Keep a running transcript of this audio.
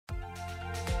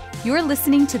You're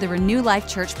listening to the Renew Life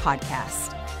Church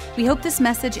podcast. We hope this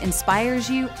message inspires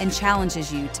you and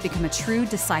challenges you to become a true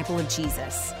disciple of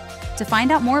Jesus. To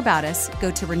find out more about us,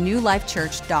 go to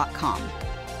renewlifechurch.com.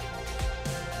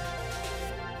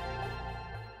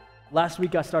 Last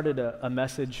week I started a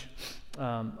message.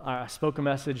 I spoke a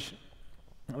message.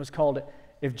 It was called,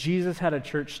 If Jesus Had a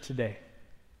Church Today.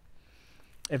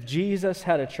 If Jesus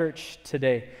had a church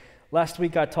today. Last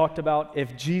week I talked about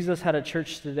if Jesus had a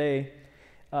church today,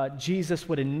 Jesus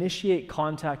would initiate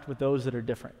contact with those that are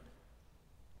different.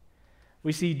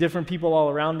 We see different people all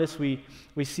around us. We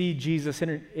see Jesus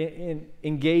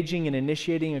engaging and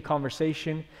initiating a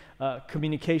conversation,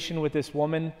 communication with this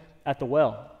woman at the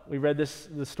well. We read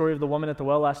the story of the woman at the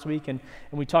well last week, and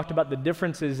we talked about the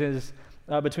differences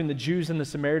between the Jews and the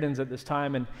Samaritans at this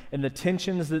time, and the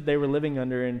tensions that they were living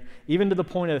under, and even to the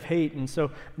point of hate. And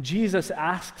so Jesus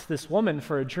asks this woman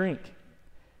for a drink.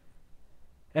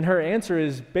 And her answer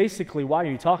is basically, why are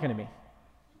you talking to me?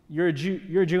 You're a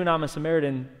Jew and I'm a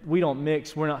Samaritan. We don't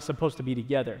mix. We're not supposed to be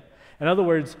together. In other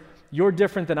words, you're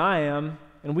different than I am,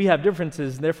 and we have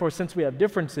differences. Therefore, since we have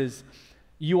differences,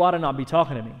 you ought to not be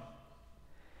talking to me.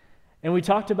 And we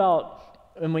talked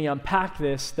about, and we unpacked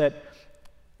this, that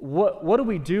what do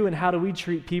we do and how do we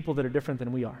treat people that are different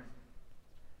than we are?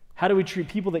 How do we treat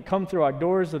people that come through our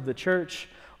doors of the church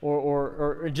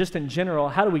or just in general?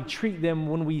 How do we treat them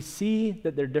when we see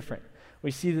that they're different?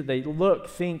 We see that they look,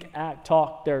 think, act,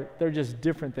 talk, they're just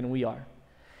different than we are.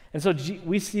 And so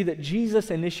we see that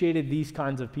Jesus initiated these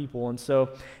kinds of people. And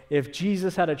so if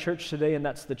Jesus had a church today, and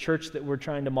that's the church that we're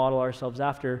trying to model ourselves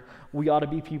after, we ought to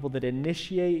be people that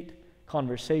initiate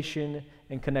conversation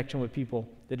and connection with people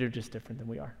that are just different than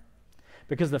we are.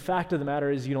 Because the fact of the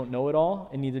matter is you don't know it all,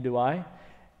 and neither do I.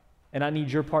 And I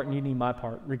need your part and you need my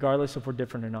part, regardless if we're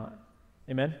different or not.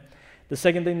 Amen? The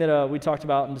second thing that we talked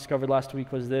about and discovered last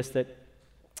week was this, that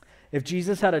if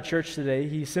Jesus had a church today,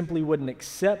 he simply wouldn't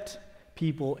accept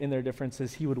people in their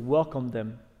differences. He would welcome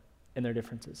them in their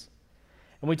differences.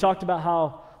 And we talked about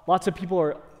how lots of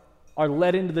people are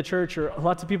led into the church, or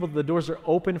lots of people, the doors are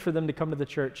open for them to come to the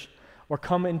church or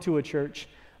come into a church,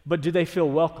 but do they feel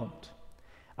welcomed?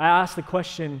 I asked the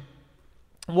question,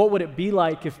 what would it be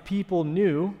like if people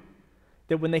knew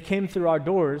that when they came through our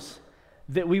doors,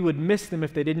 that we would miss them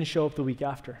if they didn't show up the week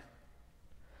after?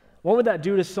 What would that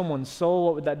do to someone's soul?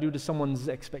 What would that do to someone's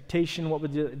expectation? What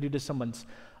would it do to someone's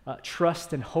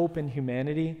trust and hope in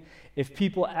humanity? If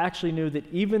people actually knew that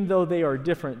even though they are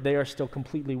different, they are still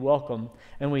completely welcome,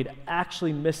 and we'd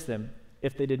actually miss them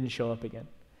if they didn't show up again.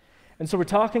 And so we're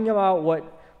talking about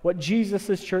what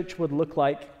Jesus' church would look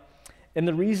like, and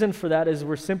the reason for that is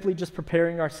we're simply just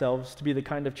preparing ourselves to be the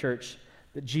kind of church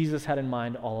that Jesus had in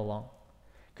mind all along.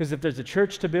 Because if there's a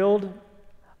church to build,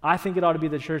 I think it ought to be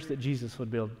the church that Jesus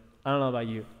would build. I don't know about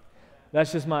you.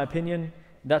 That's just my opinion.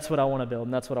 That's what I want to build,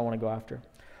 and that's what I want to go after.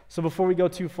 So before we go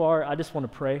too far, I just want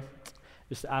to pray.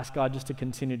 Just ask God just to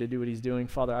continue to do what he's doing.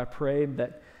 Father, I pray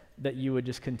that you would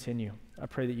just continue. I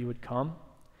pray that you would come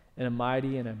in a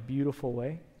mighty and a beautiful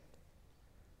way.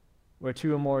 Where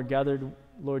two or more are gathered,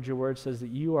 Lord, your word says that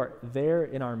you are there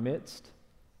in our midst.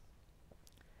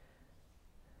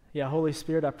 Yeah, Holy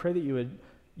Spirit, I pray that you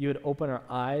would open our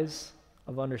eyes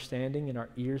of understanding and our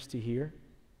ears to hear.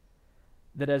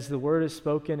 That as the word is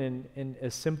spoken, and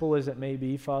as simple as it may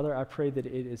be, Father, I pray that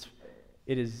it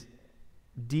is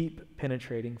deep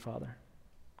penetrating, Father.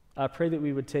 I pray that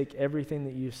we would take everything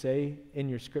that you say in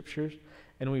your scriptures,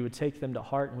 and we would take them to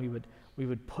heart, and we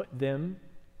would put them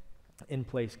in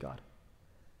place, God.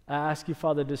 I ask you,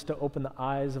 Father, just to open the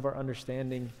eyes of our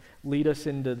understanding, lead us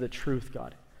into the truth,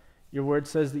 God. Your word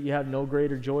says that you have no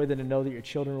greater joy than to know that your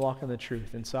children walk in the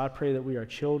truth. And so I pray that we are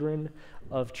children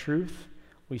of truth.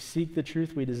 We seek the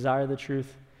truth, we desire the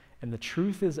truth, and the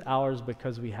truth is ours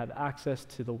because we have access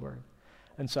to the word.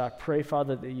 And so I pray,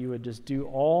 Father, that you would just do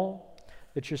all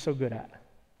that you're so good at.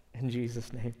 In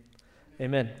Jesus' name,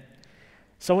 amen.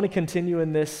 So I want to continue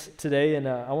in this today, and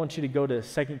I want you to go to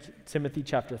 2 Timothy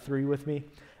chapter 3 with me.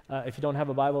 If you don't have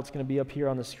a Bible, it's going to be up here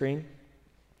on the screen.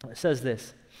 It says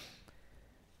this.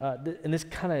 And this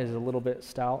kind of is a little bit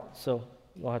stout, so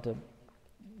you'll have to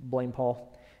blame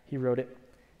Paul. He wrote it,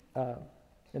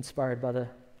 inspired by the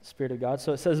Spirit of God.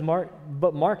 So it says,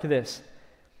 mark this,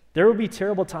 there will be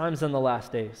terrible times in the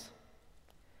last days.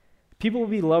 People will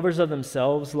be lovers of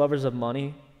themselves, lovers of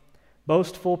money,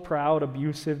 boastful, proud,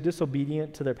 abusive,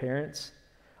 disobedient to their parents,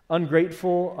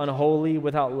 ungrateful, unholy,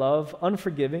 without love,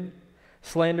 unforgiving,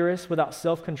 slanderous, without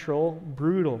self-control,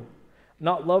 brutal,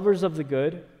 not lovers of the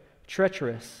good,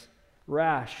 treacherous,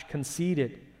 rash,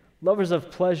 conceited, lovers of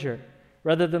pleasure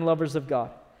rather than lovers of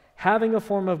God, having a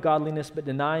form of godliness but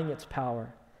denying its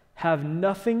power. Have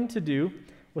nothing to do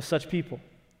with such people.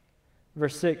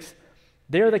 Verse 6,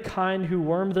 they are the kind who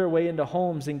worm their way into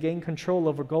homes and gain control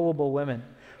over gullible women,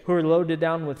 who are loaded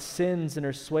down with sins and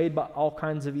are swayed by all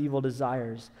kinds of evil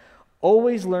desires,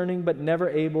 always learning but never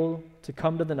able to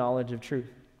come to the knowledge of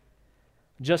truth.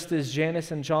 Just as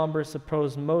Jannes and Jambres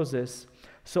opposed Moses,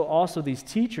 so also these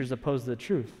teachers oppose the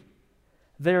truth.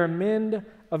 They are men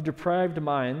of depraved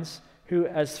minds who,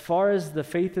 as far as the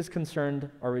faith is concerned,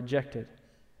 are rejected.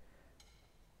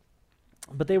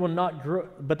 But they will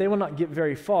not get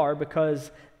very far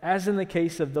because, as in the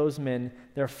case of those men,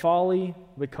 their folly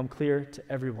will become clear to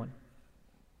everyone.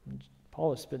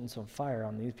 Paul is spitting some fire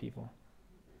on these people.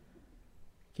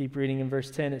 Keep reading in verse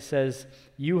 10. It says,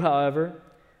 you, however,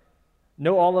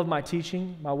 know all of my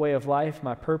teaching, my way of life,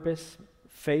 my purpose,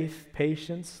 faith,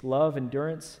 patience, love,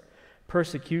 endurance,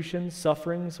 persecutions,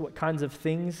 sufferings, what kinds of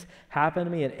things happened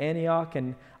to me at Antioch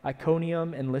and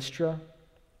Iconium and Lystra,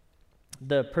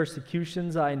 the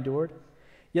persecutions I endured.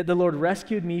 Yet the Lord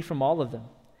rescued me from all of them.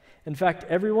 In fact,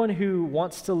 everyone who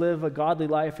wants to live a godly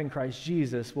life in Christ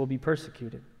Jesus will be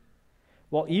persecuted,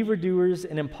 while evildoers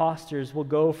and impostors will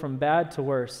go from bad to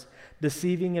worse,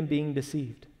 deceiving and being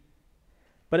deceived.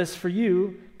 But as for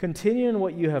you, continue in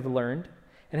what you have learned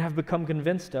and have become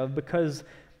convinced of, because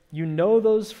you know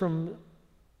those from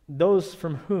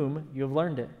whom you have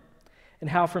learned it, and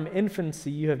how from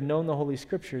infancy you have known the Holy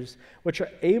Scriptures, which are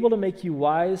able to make you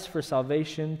wise for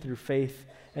salvation through faith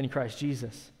in Christ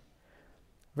Jesus.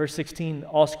 Verse 16,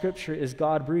 all Scripture is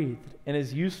God-breathed and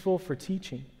is useful for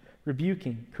teaching,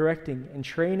 rebuking, correcting, and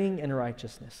training in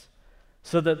righteousness,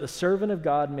 so that the servant of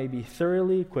God may be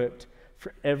thoroughly equipped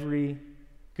for every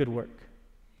good work.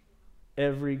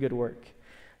 Every good work.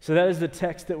 So that is the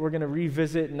text that we're going to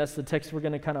revisit, and that's the text we're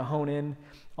going to kind of hone in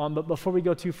on. But before we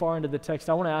go too far into the text,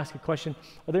 I want to ask a question.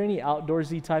 Are there any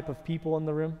outdoorsy type of people in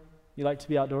the room? You like to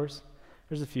be outdoors?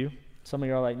 There's a few. Some of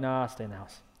you are like, nah, I'll stay in the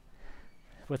house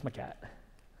with my cat.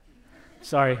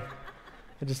 Sorry,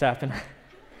 it just happened.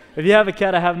 If you have a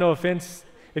cat, I have no offense.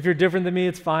 If you're different than me,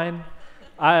 it's fine.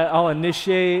 I'll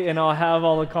initiate and I'll have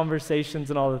all the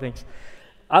conversations and all the things.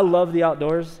 I love the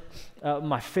outdoors.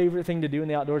 My favorite thing to do in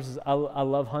the outdoors is I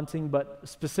love hunting, but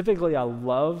specifically I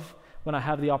love when I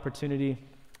have the opportunity.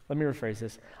 Let me rephrase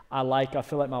this. I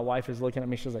feel like my wife is looking at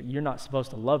me. She's like, you're not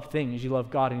supposed to love things. You love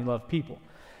God and you love people.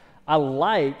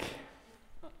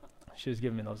 She was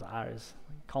giving me those eyes.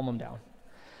 Calm them down.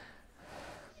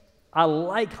 I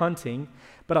like hunting,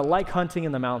 but I like hunting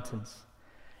in the mountains.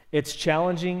 It's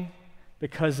challenging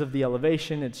because of the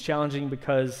elevation. It's challenging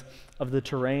because of the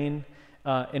terrain,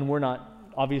 and we're not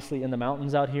obviously in the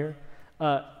mountains out here.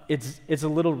 It's a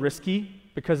little risky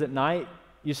because at night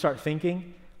you start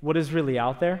thinking, what is really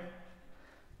out there?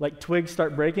 Like twigs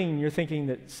start breaking and you're thinking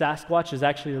that Sasquatch is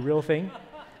actually a real thing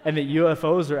and that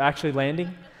UFOs are actually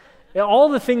landing. All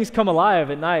the things come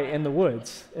alive at night in the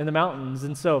woods, in the mountains,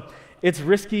 and so it's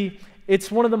risky. It's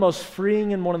one of the most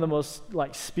freeing and one of the most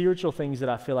spiritual things that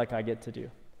I feel like I get to do.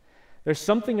 There's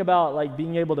something about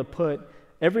being able to put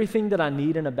everything that I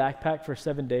need in a backpack for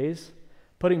 7 days,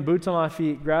 putting boots on my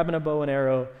feet, grabbing a bow and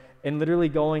arrow, and literally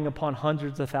going upon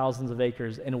hundreds of thousands of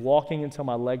acres and walking until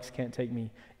my legs can't take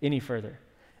me any further.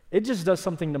 It just does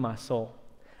something to my soul.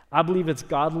 I believe it's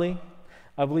godly.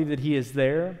 I believe that He is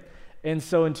there. And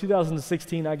so in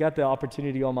 2016, I got the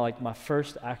opportunity on my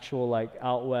first actual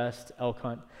out west elk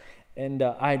hunt. And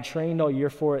I had trained all year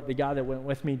for it. The guy that went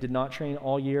with me did not train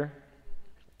all year.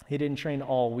 He didn't train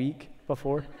all week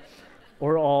before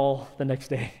or all the next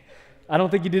day. I don't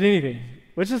think he did anything,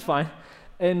 which is fine.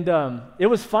 And it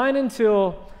was fine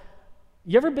until,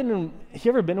 you ever been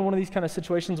in one of these kind of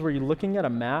situations where you're looking at a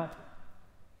map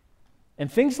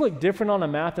and things look different on a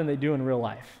map than they do in real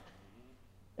life?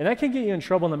 And that can get you in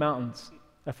trouble in the mountains,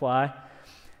 FYI.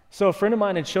 So a friend of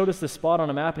mine had showed us this spot on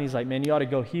a map, and he's like, man, you ought to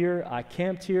go here. I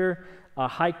camped here. I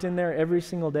hiked in there every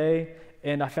single day,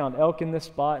 and I found elk in this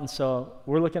spot. And so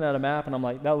we're looking at a map, and I'm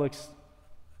like, that looks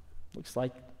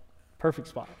like perfect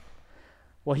spot.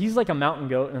 Well, he's like a mountain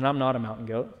goat, and I'm not a mountain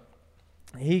goat.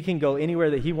 He can go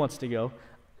anywhere that he wants to go.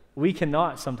 We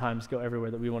cannot sometimes go everywhere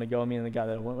that we want to go, me and the guy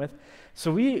that I went with.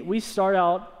 So we start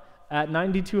out at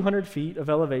 9,200 feet of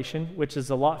elevation, which is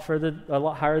a lot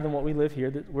higher than what we live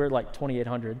here. We're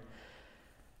 2,800.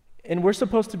 And we're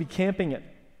supposed to be camping at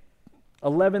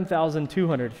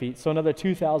 11,200 feet, so another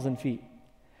 2,000 feet.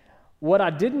 What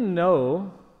I didn't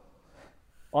know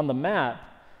on the map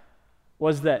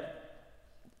was that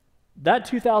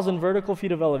 2,000 vertical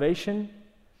feet of elevation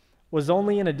was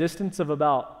only in a distance of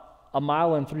about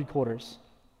 1.75 miles,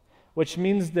 which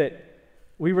means that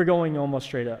we were going almost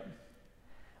straight up.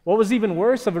 What was even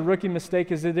worse of a rookie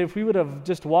mistake is that if we would have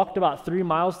just walked about 3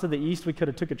 miles to the east, we could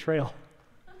have took a trail.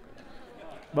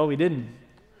 But we didn't,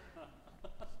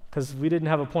 because we didn't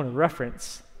have a point of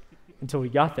reference until we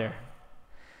got there.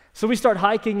 So we start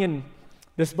hiking, and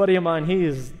this buddy of mine, he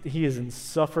is in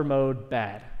suffer mode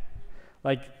bad.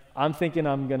 Like, I'm thinking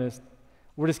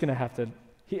we're just going to have to,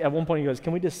 at one point he goes,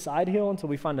 can we just side hill until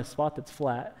we find a spot that's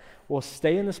flat? We'll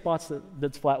stay in the spots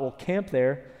that's flat, we'll camp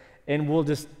there, and it'll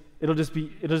just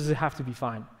have to be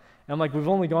fine. And I'm like, we've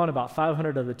only gone about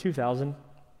 500 of the 2,000.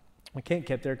 We can't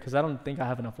camp there because I don't think I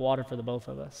have enough water for the both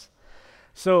of us.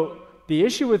 So the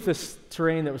issue with this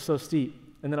terrain that was so steep,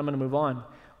 and then I'm going to move on,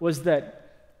 was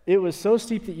that it was so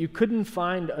steep that you couldn't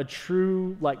find a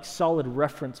true, solid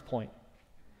reference point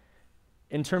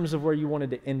in terms of where you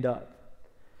wanted to end up.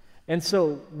 And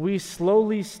so we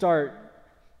slowly start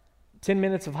 10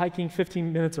 minutes of hiking,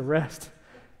 15 minutes of rest,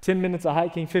 10 minutes of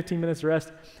hiking, 15 minutes of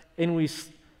rest, and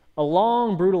a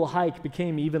long, brutal hike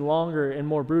became even longer and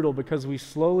more brutal because we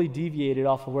slowly deviated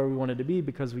off of where we wanted to be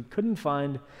because we couldn't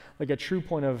find a true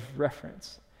point of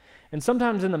reference. And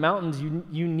sometimes in the mountains,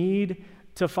 you need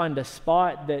to find a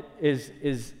spot that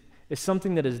is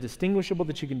something that is distinguishable,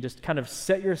 that you can just kind of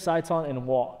set your sights on and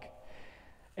walk.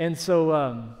 And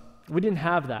so we didn't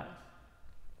have that.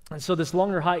 And so this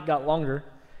longer hike got longer,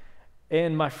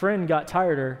 and my friend got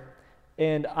tireder,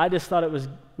 and I just thought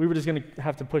we were just going to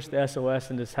have to push the SOS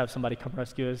and just have somebody come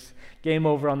rescue us. Game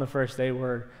over on the first day,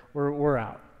 we're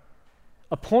out.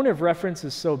 A point of reference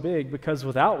is so big because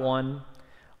without one,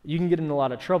 you can get in a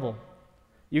lot of trouble.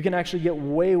 You can actually get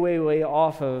way, way, way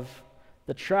off of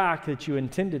the track that you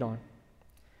intended on.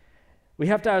 We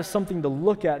have to have something to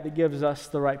look at that gives us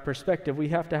the right perspective. We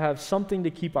have to have something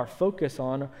to keep our focus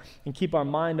on and keep our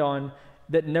mind on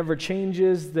that never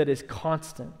changes, that is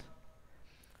constant.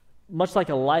 Much like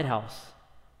a lighthouse.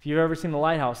 If you've ever seen the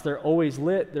lighthouse, they're always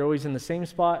lit, they're always in the same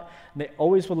spot, and they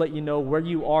always will let you know where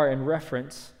you are in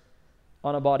reference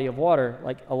on a body of water.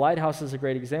 Like a lighthouse is a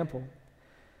great example.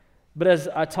 But as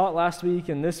I taught last week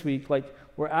and this week,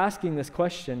 we're asking this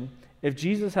question, if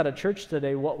Jesus had a church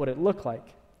today, what would it look like?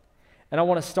 And I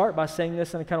want to start by saying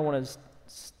this, and I kind of want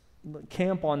to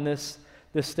camp on this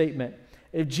statement.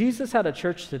 If Jesus had a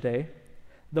church today,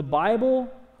 the Bible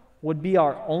would be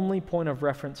our only point of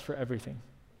reference for everything.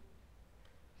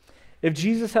 If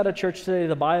Jesus had a church today,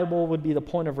 the Bible would be the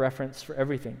point of reference for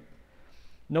everything.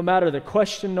 No matter the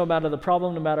question, no matter the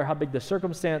problem, no matter how big the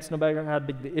circumstance, no matter how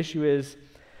big the issue is,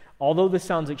 although this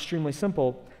sounds extremely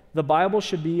simple, the Bible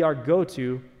should be our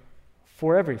go-to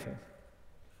for everything.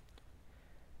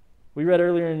 We read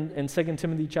earlier in 2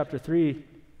 Timothy chapter 3,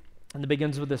 and it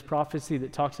begins with this prophecy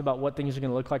that talks about what things are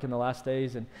going to look like in the last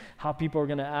days and how people are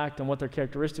going to act and what their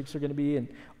characteristics are going to be and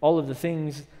all of the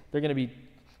things they're going to be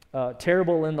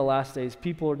terrible in the last days.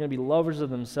 People are going to be lovers of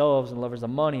themselves and lovers of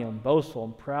money and boastful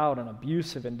and proud and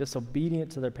abusive and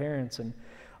disobedient to their parents and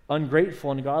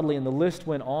ungrateful and ungodly. And the list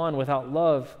went on, without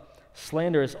love,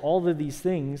 slanderous, all of these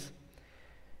things.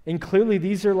 And clearly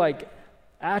these are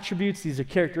attributes, these are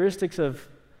characteristics of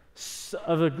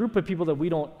a group of people that we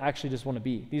don't actually just want to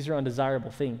be. These are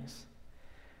undesirable things.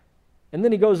 And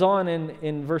then he goes on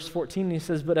in verse 14, he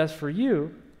says, but as for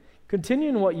you, continue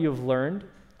in what you have learned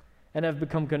and have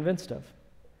become convinced of,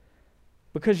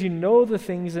 because you know the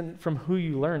things from who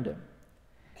you learned them,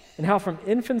 and how from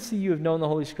infancy you have known the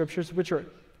Holy Scriptures, which are,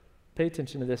 pay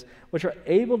attention to this, which are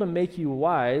able to make you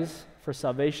wise for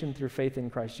salvation through faith in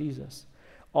Christ Jesus.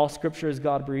 All Scripture is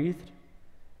God-breathed,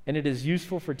 and it is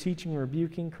useful for teaching,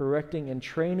 rebuking, correcting, and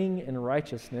training in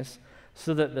righteousness,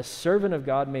 so that the servant of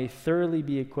God may thoroughly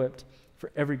be equipped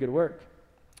for every good work.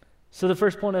 So the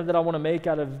first point that I want to make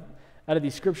out of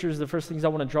these scriptures, the first things I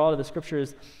want to draw out of the scripture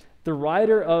is the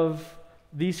writer of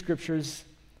these scriptures,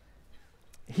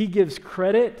 he gives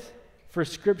credit for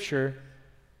scripture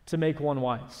to make one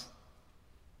wise.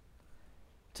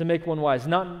 To make one wise,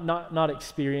 not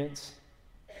experience,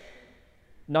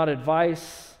 not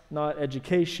advice, not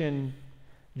education,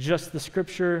 just the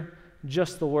scripture,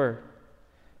 just the word.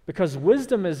 Because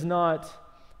wisdom is not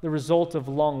the result of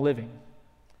long living.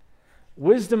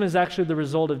 Wisdom is actually the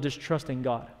result of distrusting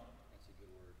God.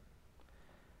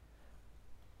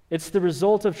 It's the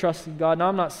result of trusting God. Now,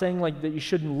 I'm not saying that you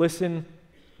shouldn't listen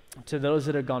to those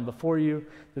that have gone before you,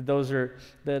 that those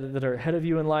that are ahead of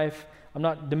you in life. I'm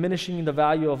not diminishing the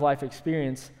value of life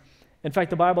experience. In fact,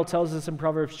 the Bible tells us in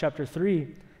Proverbs chapter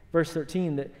 3, verse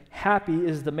 13, that happy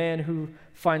is the man who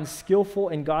finds skillful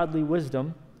and godly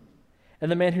wisdom,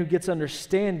 and the man who gets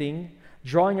understanding,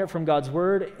 drawing it from God's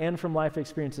word and from life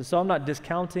experiences. So I'm not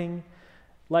discounting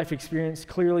life experience.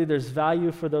 Clearly, there's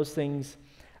value for those things.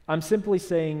 I'm simply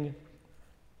saying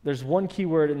there's one key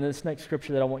word in this next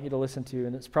scripture that I want you to listen to,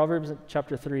 and it's Proverbs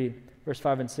chapter 3, verse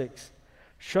 5 and 6.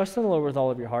 Trust in the Lord with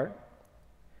all of your heart.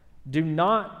 Do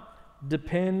not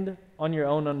depend on your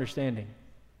own understanding.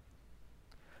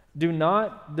 Do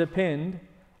not depend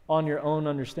on your own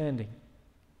understanding.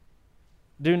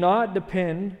 Do not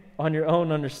depend on your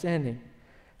own understanding.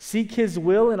 Seek His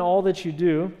will in all that you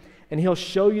do, and He'll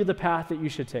show you the path that you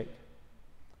should take.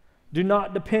 Do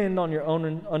not depend on your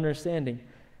own understanding.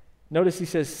 Notice He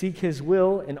says, seek His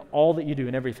will in all that you do,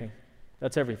 in everything.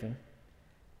 That's everything.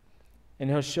 And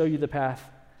He'll show you the path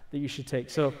that you should take.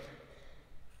 So,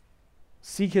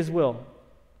 seek His will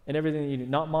in everything that you do.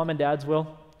 Not mom and dad's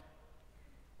will.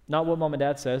 Not what mom and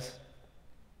dad says.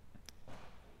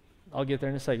 I'll get there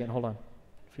in a second. Hold on.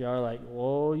 If you are like,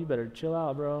 whoa, you better chill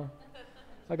out, bro.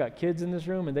 I got kids in this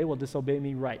room, and they will disobey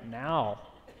me right now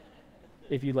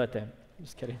if you let them.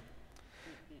 Just kidding.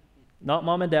 Not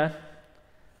mom and dad.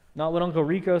 Not what Uncle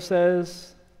Rico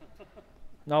says.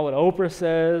 Not what Oprah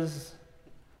says.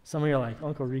 Some of you are like,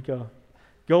 Uncle Rico.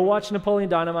 Go watch Napoleon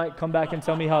Dynamite. Come back and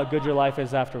tell me how good your life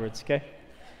is afterwards, okay?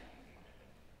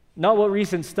 Not what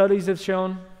recent studies have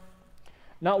shown.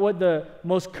 Not what the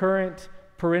most current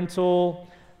parental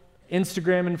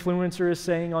Instagram influencer is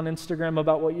saying on Instagram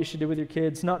about what you should do with your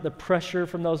kids. Not the pressure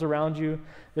from those around you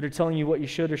that are telling you what you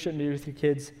should or shouldn't do with your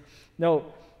kids. No,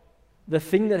 the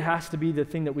thing that has to be the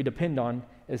thing that we depend on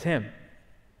is Him.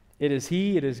 It is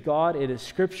He, it is God, it is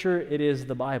Scripture, it is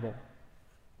the Bible.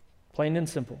 Plain and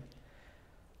simple.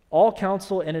 All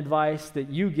counsel and advice that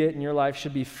you get in your life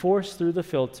should be forced through the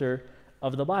filter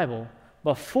of the Bible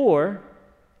before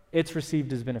it's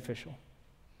received as beneficial.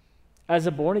 As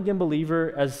a born-again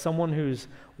believer, as someone who's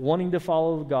wanting to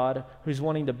follow God, who's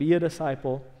wanting to be a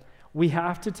disciple, we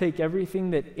have to take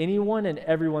everything that anyone and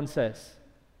everyone says.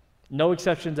 No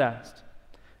exceptions asked.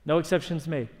 No exceptions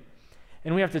made.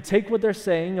 And we have to take what they're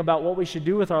saying about what we should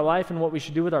do with our life and what we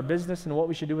should do with our business and what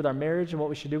we should do with our marriage and what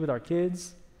we should do with our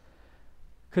kids.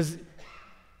 Because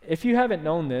if you haven't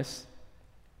known this,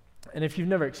 and if you've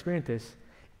never experienced this,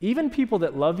 even people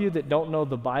that love you that don't know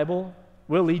the Bible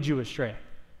will lead you astray.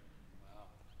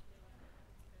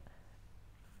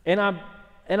 And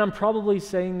I'm probably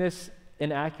saying this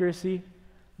in accuracy.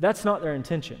 That's not their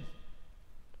intention.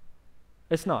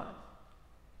 It's not.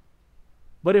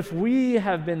 But if we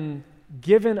have been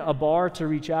given a bar to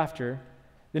reach after,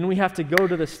 then we have to go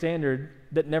to the standard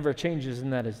that never changes,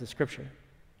 and that is the Scripture.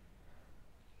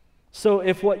 So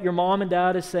if what your mom and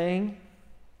dad is saying,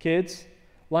 kids,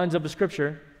 lines up with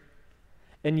Scripture,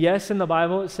 and yes, in the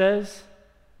Bible it says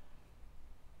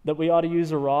that we ought to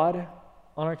use a rod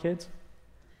on our kids.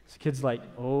 So kids like,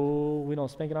 oh, we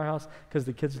don't spank in our house, because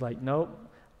the kids are like, nope,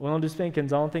 we don't do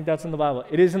spankings. I don't think that's in the Bible.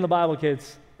 It is in the Bible,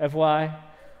 kids. FYI.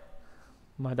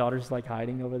 My daughter's like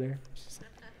hiding over there.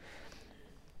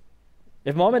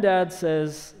 If mom and dad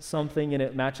says something and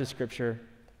it matches Scripture,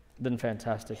 then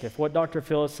fantastic. If what Dr.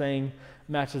 Phil is saying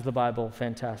matches the Bible,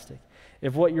 fantastic.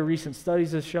 If what your recent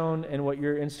studies have shown and what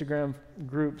your Instagram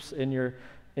groups and your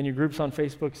groups on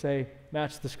Facebook say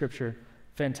match the Scripture,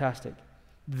 fantastic.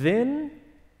 Then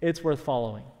it's worth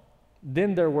following.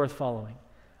 Then they're worth following.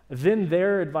 Then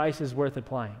their advice is worth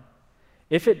applying.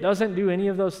 If it doesn't do any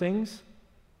of those things,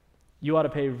 you ought to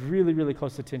pay really, really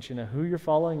close attention to who you're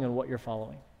following and what you're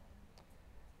following.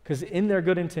 Because in their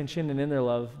good intention and in their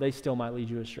love, they still might lead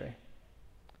you astray.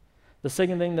 The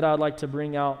second thing that I would like to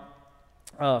bring out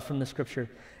from the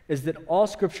Scripture is that all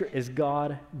Scripture is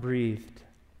God-breathed.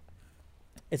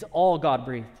 It's all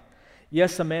God-breathed.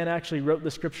 Yes, a man actually wrote the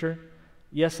Scripture.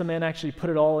 Yes, a man actually put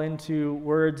it all into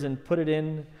words and put it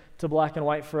into black and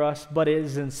white for us, but it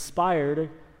is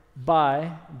inspired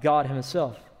by God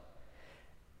Himself.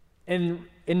 And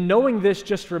knowing this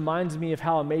just reminds me of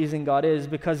how amazing God is,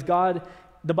 because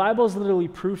the Bible is literally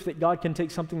proof that God can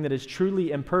take something that is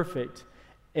truly imperfect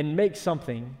and make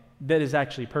something that is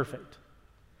actually perfect.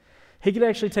 He could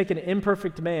actually take an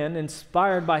imperfect man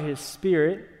inspired by His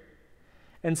Spirit,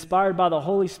 inspired by the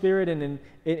Holy Spirit and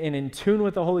in tune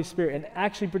with the Holy Spirit, and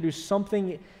actually produce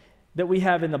something that we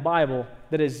have in the Bible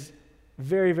that is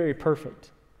very, very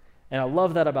perfect. And I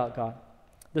love that about God.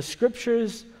 The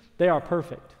Scriptures, they are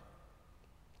perfect.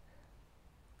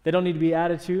 They don't need to be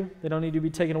added to. They don't need to be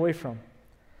taken away from.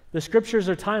 The Scriptures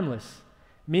are timeless,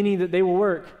 meaning that they will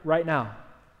work right now.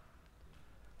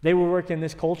 They will work in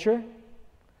this culture.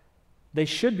 They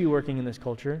should be working in this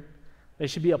culture. They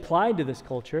should be applied to this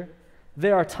culture.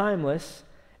 They are timeless,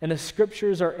 and the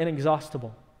Scriptures are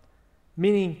inexhaustible,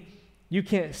 meaning you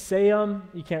can't say them,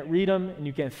 you can't read them, and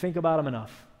you can't think about them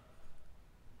enough.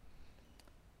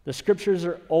 The Scriptures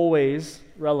are always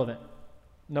relevant,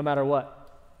 no matter what.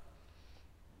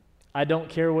 I don't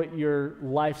care what your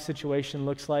life situation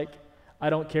looks like. I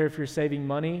don't care if you're saving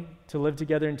money to live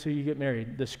together until you get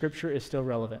married. The Scripture is still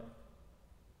relevant.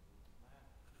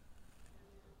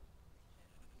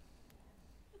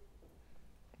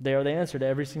 They are the answer to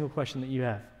every single question that you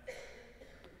have.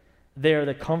 They are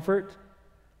the comfort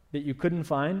that you couldn't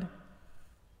find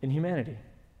in humanity.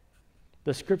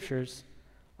 The Scriptures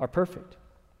are perfect.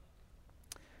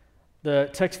 The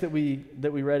text that we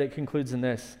read, it concludes in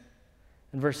this.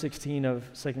 In verse 16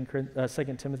 of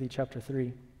 2 Timothy chapter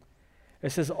 3.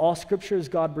 It says, all Scripture is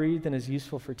God-breathed and is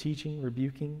useful for teaching,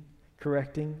 rebuking,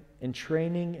 correcting, and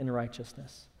training in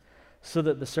righteousness, so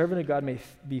that the servant of God may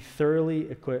be thoroughly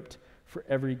equipped for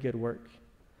every good work.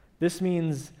 This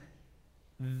means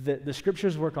that the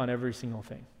Scriptures work on every single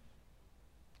thing.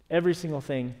 Every single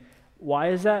thing. Why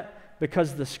is that?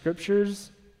 Because the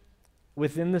Scriptures,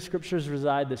 within the Scriptures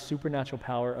reside the supernatural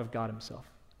power of God Himself.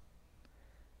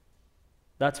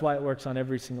 That's why it works on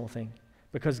every single thing.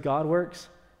 Because God works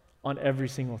on every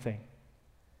single thing.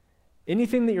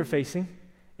 Anything that you're facing,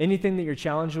 anything that you're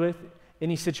challenged with,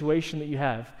 any situation that you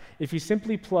have, if you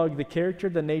simply plug the character,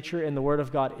 the nature, and the Word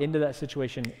of God into that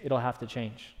situation, it'll have to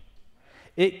change.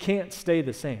 It can't stay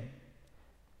the same.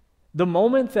 The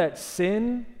moment that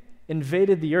sin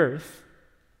invaded the earth,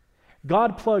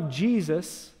 God plugged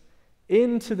Jesus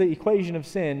into the equation of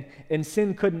sin, and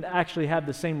sin couldn't actually have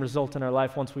the same result in our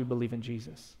life once we believe in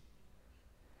Jesus.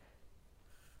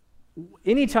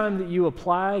 Anytime that you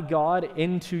apply God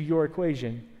into your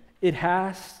equation, it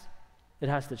has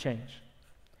to change.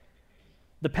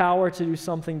 The power to do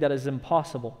something that is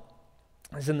impossible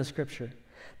is in the Scripture.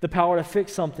 The power to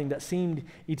fix something that seemed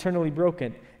eternally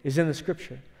broken is in the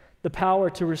Scripture. The power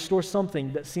to restore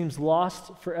something that seems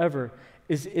lost forever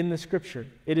is in the Scripture.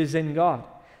 It is in God.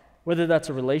 Whether that's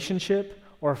a relationship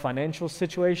or a financial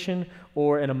situation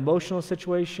or an emotional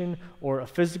situation or a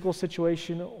physical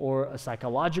situation or a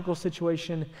psychological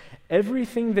situation,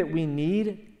 everything that we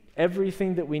need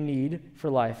for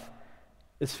life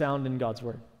is found in God's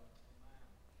Word.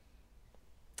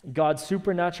 God's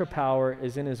supernatural power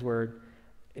is in His Word,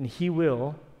 and He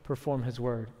will perform His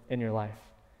Word in your life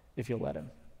if you'll let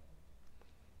Him.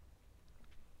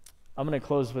 I'm going to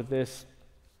close with this.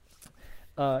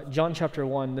 John chapter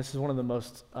 1, this is one of the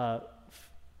most,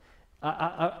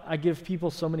 I give people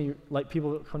so many,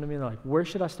 people come to me and they're like, where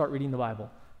should I start reading the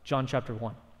Bible? John chapter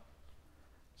 1.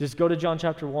 Just go to John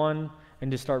chapter 1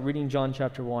 and just start reading John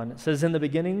chapter 1. It says, in the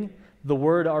beginning, the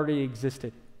Word already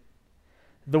existed.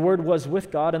 The Word was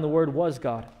with God, and the Word was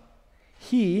God.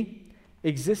 He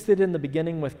existed in the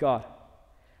beginning with God.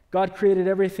 God created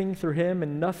everything through Him,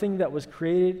 and nothing was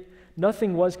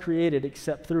created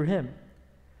except through Him.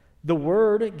 The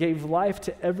Word gave life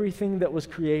to everything that was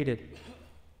created.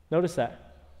 Notice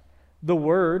that. The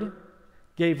Word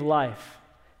gave life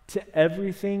to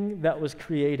everything that was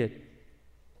created.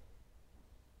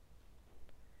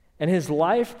 And His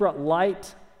life brought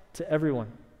light to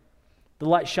everyone. The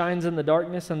light shines in the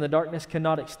darkness, and the darkness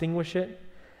cannot extinguish it.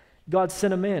 God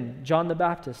sent a man, John the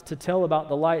Baptist, to tell about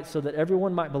the light so that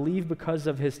everyone might believe because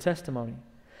of his testimony.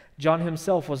 John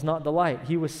himself was not the light.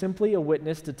 He was simply a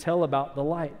witness to tell about the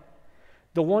light.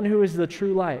 The one who is the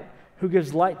true light, who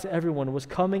gives light to everyone, was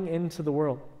coming into the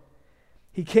world.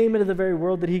 He came into the very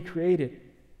world that He created,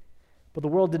 but the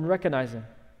world didn't recognize Him.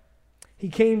 He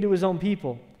came to His own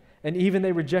people, and even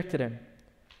they rejected Him.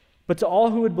 But to all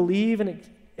who would believe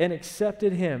and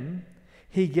accepted Him,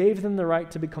 He gave them the right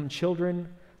to become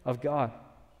children of God.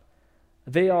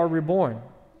 They are reborn,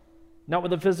 not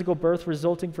with a physical birth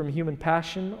resulting from human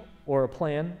passion or a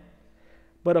plan,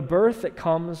 but a birth that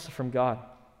comes from God.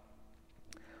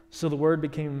 So the Word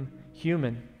became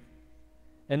human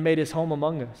and made His home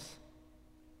among us.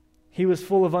 He was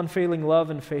full of unfailing love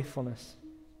and faithfulness.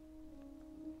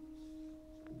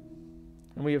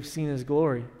 And we have seen His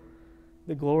glory,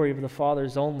 the glory of the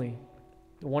Father's only,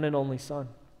 the one and only Son.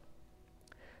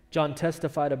 John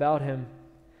testified about Him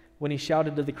when he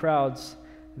shouted to the crowds,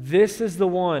 "This is the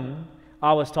one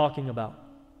I was talking about.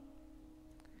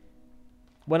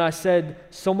 When I said,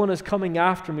 someone is coming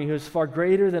after me who is far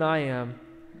greater than I am,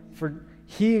 for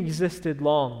He existed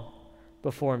long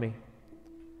before me.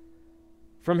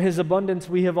 From His abundance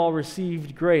we have all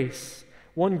received grace,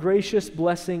 one gracious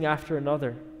blessing after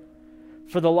another.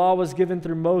 For the law was given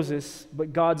through Moses,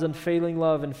 but God's unfailing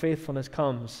love and faithfulness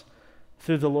comes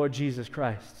through the Lord Jesus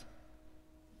Christ."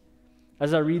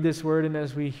 As I read this word and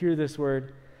as we hear this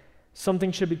word,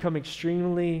 something should become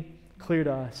extremely clear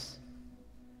to us.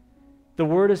 The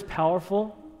Word is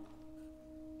powerful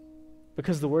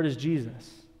because the Word is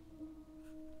Jesus.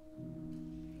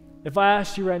 If I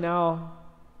asked you right now,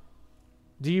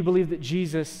 do you believe that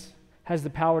Jesus has the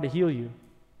power to heal you?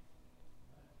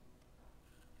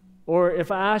 Or if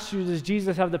I asked you, does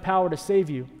Jesus have the power to save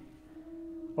you?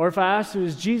 Or if I asked you,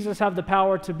 does Jesus have the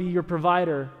power to be your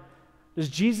provider? Does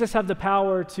Jesus have the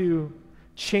power to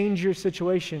change your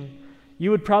situation?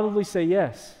 You would probably say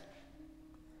yes.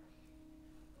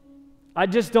 I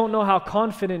just don't know how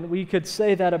confident we could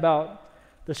say that about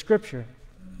the Scripture.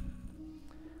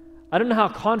 I don't know how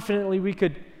confidently we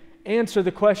could answer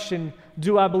the question,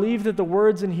 do I believe that the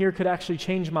words in here could actually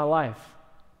change my life?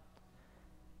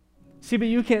 See, but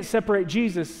you can't separate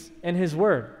Jesus and His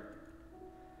Word.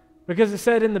 Because it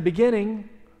said in the beginning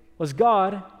was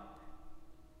God,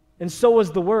 and so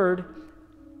was the Word.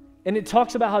 And it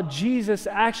talks about how Jesus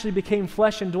actually became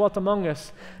flesh and dwelt among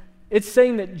us. It's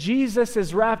saying that Jesus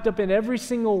is wrapped up in every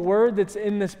single word that's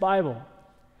in this Bible.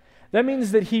 That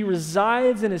means that He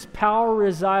resides and His power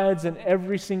resides in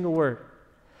every single word.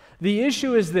 The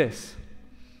issue is this: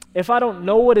 if I don't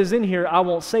know what is in here, I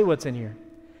won't say what's in here.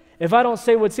 If I don't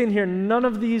say what's in here, none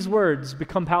of these words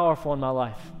become powerful in my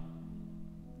life.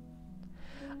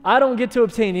 I don't get to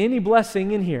obtain any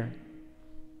blessing in here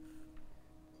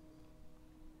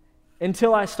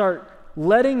until I start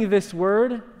letting this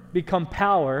word become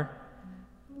power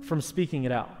from speaking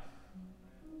it out.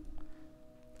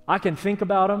 I can think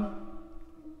about them,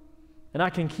 and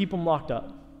I can keep them locked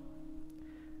up.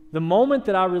 The moment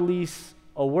that I release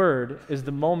a word is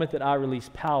the moment that I release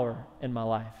power in my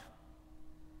life.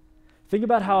 Think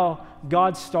about how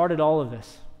God started all of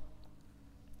this.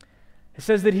 It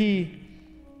says that He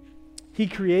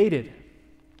created.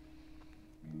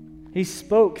 He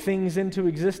spoke things into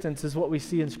existence, is what we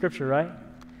see in Scripture, right?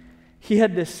 He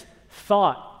had this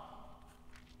thought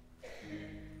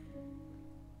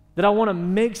that I want to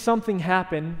make something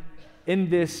happen in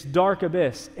this dark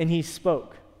abyss, and He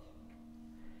spoke.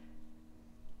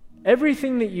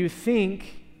 Everything that you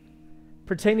think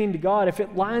pertaining to God, if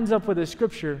it lines up with the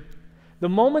Scripture, the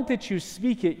moment that you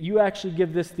speak it, you actually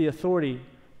give this the authority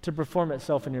to perform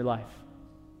itself in your life.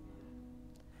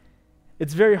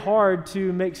 It's very hard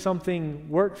to make something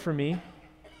work for me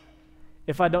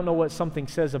if I don't know what something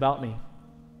says about me.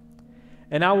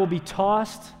 And I will be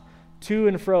tossed to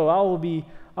and fro. I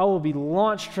will be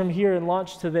launched from here and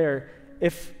launched to there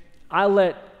if I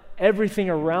let everything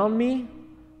around me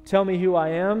tell me who I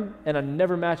am and I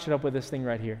never match it up with this thing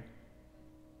right here.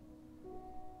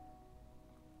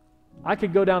 I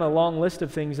could go down a long list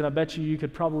of things, and I bet you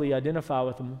could probably identify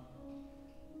with them.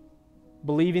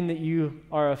 Believing that you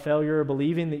are a failure, or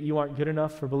believing that you aren't good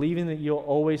enough, or believing that you'll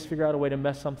always figure out a way to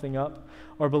mess something up,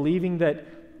 or believing that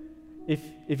if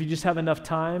you just have enough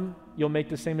time, you'll make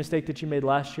the same mistake that you made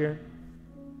last year.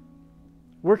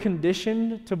 We're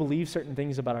conditioned to believe certain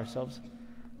things about ourselves.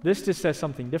 This just says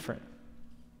something different.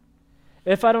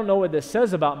 If I don't know what this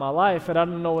says about my life, and I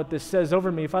don't know what this says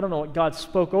over me, if I don't know what God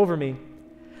spoke over me,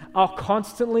 I'll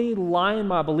constantly line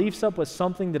my beliefs up with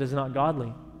something that is not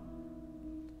godly.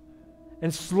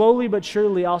 And slowly but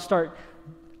surely, I'll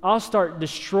start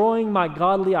destroying my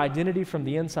godly identity from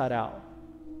the inside out.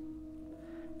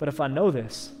 But if I know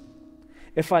this,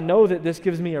 if I know that this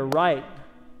gives me a right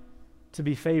to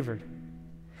be favored,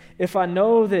 if I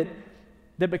know that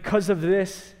because of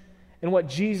this and what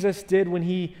Jesus did when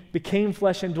He became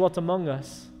flesh and dwelt among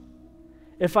us,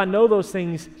 if I know those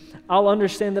things, I'll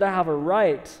understand that I have a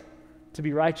right to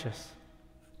be righteous.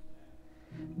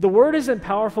 The Word isn't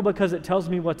powerful because it tells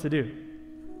me what to do.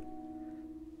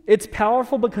 It's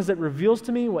powerful because it reveals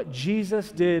to me what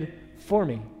Jesus did for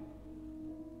me.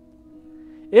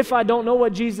 If I don't know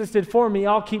what Jesus did for me,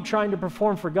 I'll keep trying to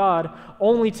perform for God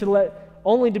only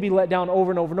to be let down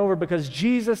over and over and over, because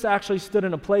Jesus actually stood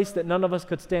in a place that none of us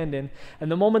could stand in.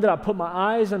 And the moment that I put my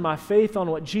eyes and my faith on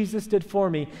what Jesus did for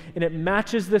me, and it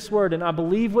matches this word, and I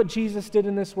believe what Jesus did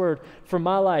in this word for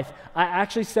my life, I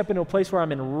actually step into a place where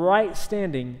I'm in right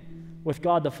standing with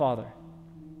God the Father.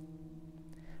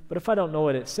 But if I don't know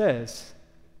what it says,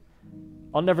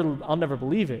 I'll never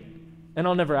believe it, and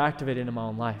I'll never activate it in my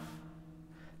own life.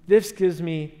 This gives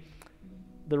me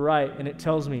the right, and it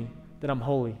tells me that I'm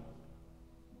holy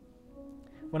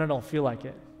when I don't feel like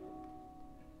it.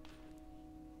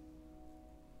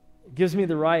 It gives me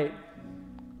the right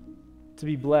to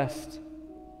be blessed.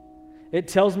 It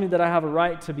tells me that I have a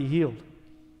right to be healed.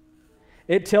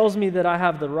 It tells me that I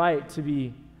have the right to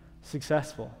be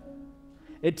successful.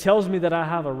 It tells me that I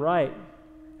have a right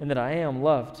and that I am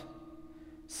loved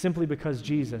simply because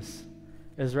Jesus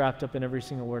is wrapped up in every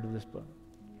single word of this book.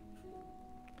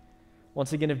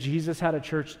 Once again, if Jesus had a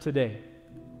church today,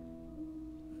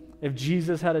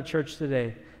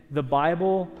 the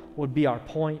Bible would be our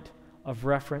point of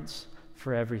reference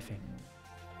for everything.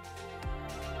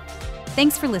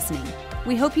 Thanks for listening.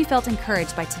 We hope you felt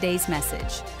encouraged by today's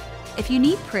message. If you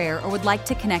need prayer or would like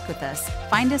to connect with us,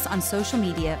 find us on social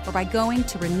media or by going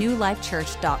to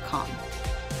renewlifechurch.com.